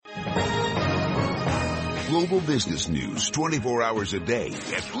global business news 24 hours a day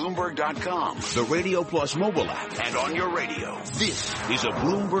at Bloomberg.com, the Radio Plus mobile app, and on your radio. This is a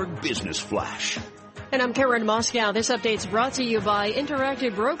Bloomberg Business Flash. And I'm Karen Moscow. This update's brought to you by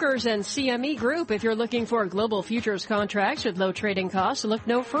Interactive Brokers and CME Group. If you're looking for global futures contracts with low trading costs, look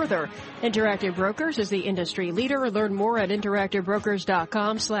no further. Interactive Brokers is the industry leader. Learn more at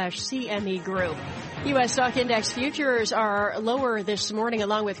interactivebrokers.com/CME Group. U.S. stock index futures are lower this morning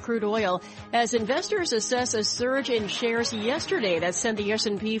along with crude oil as investors assess a surge in shares yesterday that sent the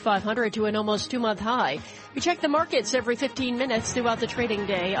S&P 500 to an almost 2-month high. We check the markets every 15 minutes throughout the trading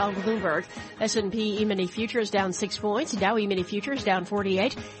day on Bloomberg. S&P E-mini futures down 6 points. Dow E-mini futures down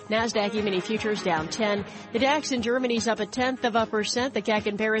 48. NASDAQ E-mini futures down 10. The DAX in Germany's up 0.1%. The CAC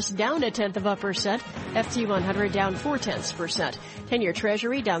in Paris down 0.1%. FT 100 down 0.4%. 10-year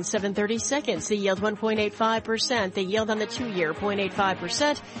Treasury down 7/30 seconds. The yield 1.85%. The yield on the 2-year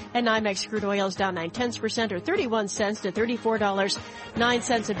 0.85%. And NYMEX crude oil is down 0.9% or 31 cents to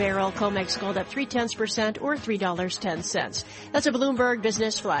 $34.09 a barrel. COMEX gold up 0.3% or $3.10. That's a Bloomberg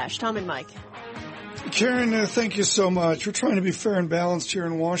Business Flash. Tom and Mike. Karen, thank you so much. We're trying to be fair and balanced here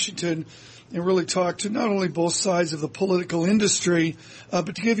in Washington and really talk to not only both sides of the political industry,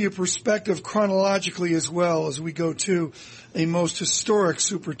 but to give you a perspective chronologically as well as we go to a most historic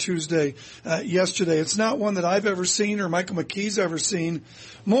Super Tuesday yesterday. It's not one that I've ever seen or Michael McKee's ever seen.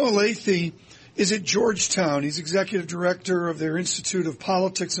 Mo Elleithee is at Georgetown. He's executive director of their Institute of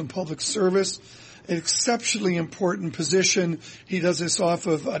Politics and Public Service, an exceptionally important position. He does this off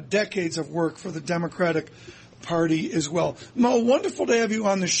of decades of work for the Democratic Party as well. Mo, wonderful to have you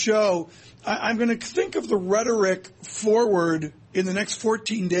on the show. I'm going to think of the rhetoric forward in the next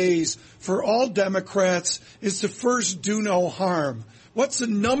 14 days for all Democrats is to first do no harm. What's the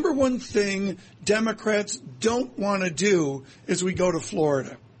number one thing Democrats don't want to do as we go to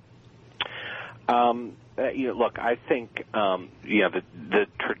Florida? Look, I think, the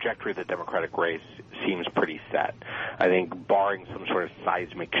trajectory of the Democratic race seems pretty set. I think barring some sort of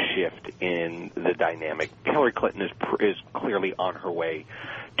seismic shift in the dynamic, Hillary Clinton is clearly on her way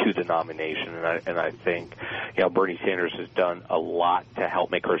to the nomination. And I think, Bernie Sanders has done a lot to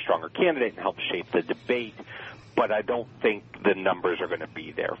help make her a stronger candidate and help shape the debate. But I don't think the numbers are going to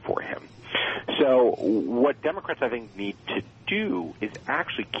be there for him. So what Democrats, I think, need to do is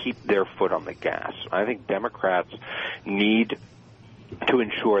actually keep their foot on the gas. I think Democrats need to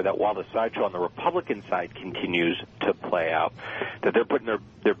ensure that while the sideshow on the Republican side continues to play out, that they're putting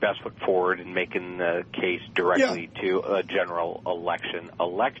their best foot forward and making the case directly to a general election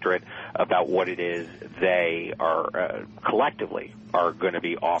electorate about what it is they are collectively are going to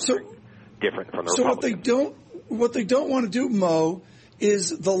be offering different from the Republicans. What they don't want to do, Mo,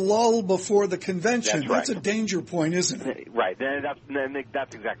 is the lull before the convention. That's a danger point, isn't it? Right. That's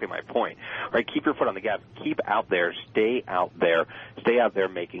exactly my point. Right. Keep your foot on the gas. Keep out there. Stay out there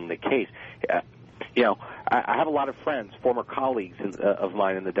making the case. I have a lot of friends, former colleagues of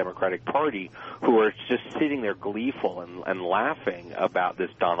mine in the Democratic Party, who are just sitting there gleeful and laughing about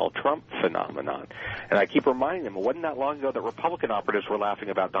this Donald Trump phenomenon. And I keep reminding them, it wasn't that long ago that Republican operatives were laughing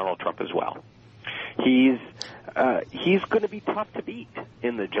about Donald Trump as well. He's going to be tough to beat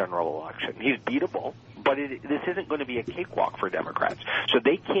in the general election. He's beatable, but this isn't going to be a cakewalk for Democrats. So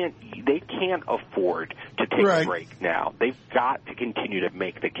they can't afford to take a break now. They've got to continue to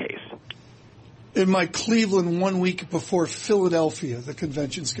make the case. In my Cleveland 1 week before Philadelphia, the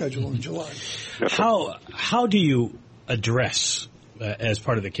convention schedule in July. How do you address, as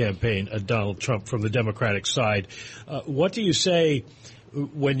part of the campaign, Donald Trump from the Democratic side? What do you say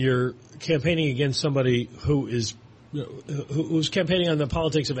when you're campaigning against somebody who's campaigning on the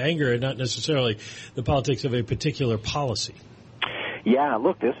politics of anger and not necessarily the politics of a particular policy? Yeah,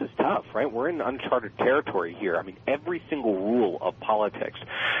 look, this is tough, right? We're in uncharted territory here. I mean, every single rule of politics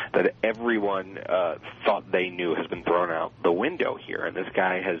that everyone thought they knew has been thrown out the window here, and this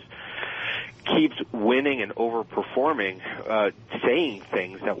guy keeps winning and overperforming, saying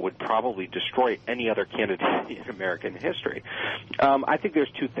things that would probably destroy any other candidate in American history. I think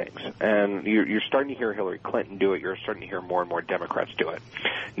there's two things, and you're starting to hear Hillary Clinton do it. You're starting to hear more and more Democrats do it.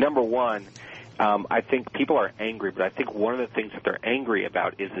 Number one, I think people are angry, but I think one of the things that they're angry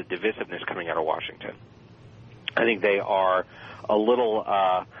about is the divisiveness coming out of Washington. I think they are a little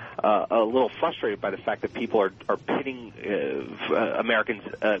frustrated by the fact that people are pitting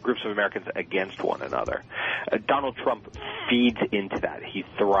groups of Americans against one another. Donald Trump feeds into that. He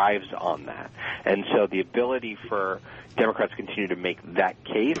thrives on that. And so the ability for Democrats to continue to make that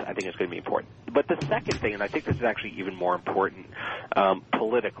case, I think, is going to be important. But the second thing, and I think this is actually even more important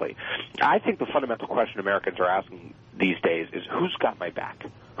politically, I think the fundamental question Americans are asking these days is, who's got my back?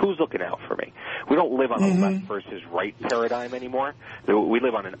 Who's looking out for me? We don't live on a left versus right paradigm anymore. We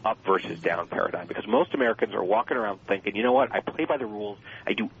live on an up versus down paradigm because most Americans are walking around thinking, you know what, I play by the rules,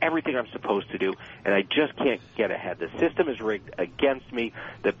 I do everything I'm supposed to do, and I just can't get ahead. The system is rigged against me.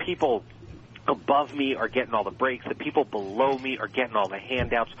 The people above me are getting all the breaks. The people below me are getting all the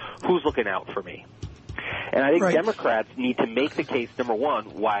handouts. Who's looking out for me? And I think Democrats need to make the case, number one,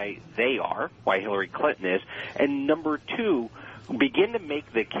 why Hillary Clinton is, and number two, begin to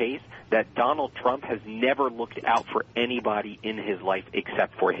make the case that Donald Trump has never looked out for anybody in his life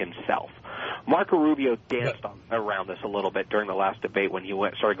except for himself. Marco Rubio danced around this a little bit during the last debate when he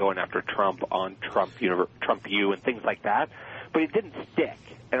started going after Trump on Trump U and things like that, but it didn't stick.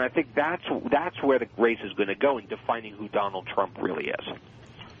 And I think that's where the race is going to go in defining who Donald Trump really is.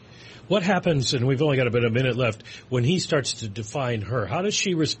 What happens, and we've only got about a minute left, when he starts to define her? How does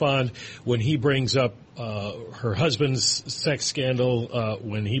she respond when he brings up her husband's sex scandal,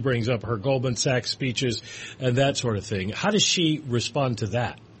 when he brings up her Goldman Sachs speeches, and that sort of thing? How does she respond to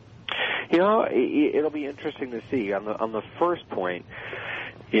that? You know, it'll be interesting to see. On the first point,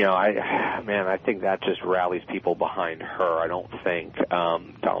 you know, I think that just rallies people behind her. I don't think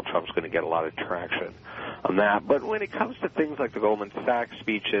Donald Trump's going to get a lot of traction on that. But when it comes to things like the Goldman Sachs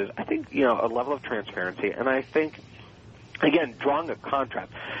speeches, I think, you know, a level of transparency, and I think, again, drawing a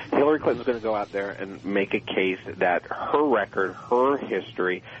contrast, Hillary Clinton's going to go out there and make a case that her record, her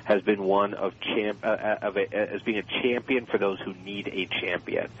history, has been one of as being a champion for those who need a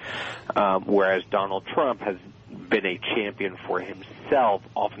champion, whereas Donald Trump has been a champion for himself,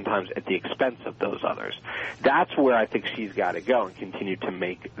 oftentimes at the expense of those others. That's where I think she's got to go and continue to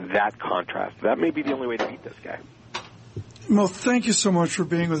make that contrast. That may be the only way to beat this guy. Well, thank you so much for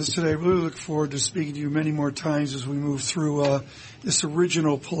being with us today. Really look forward to speaking to you many more times as we move through this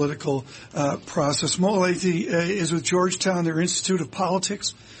original political process. Mo Elleithee is with Georgetown, their Institute of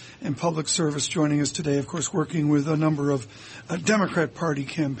Politics and Public Service, joining us today, of course, working with a number of Democrat Party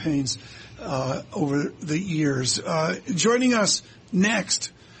campaigns over the years. Joining us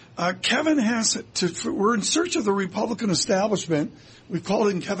next, Kevin Hassett. We're in search of the Republican establishment. We've called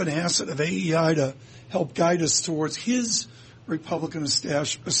in Kevin Hassett of AEI to help guide us towards his Republican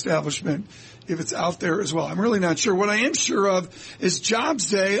establishment, if it's out there as well. I'm really not sure. What I am sure of is Jobs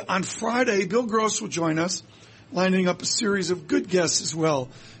Day on Friday. Bill Gross will join us, lining up a series of good guests as well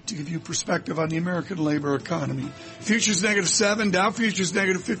to give you perspective on the American labor economy. Futures -7, Dow Futures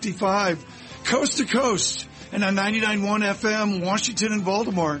 -55, coast to coast, and on 99.1 FM, Washington and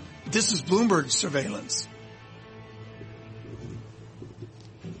Baltimore. This is Bloomberg Surveillance.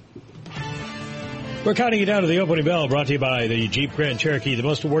 We're counting you down to the opening bell, brought to you by the Jeep Grand Cherokee, the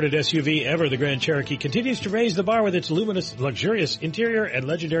most awarded SUV ever. The Grand Cherokee continues to raise the bar with its luminous, luxurious interior and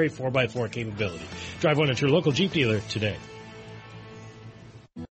legendary 4x4 capability. Drive one at your local Jeep dealer today.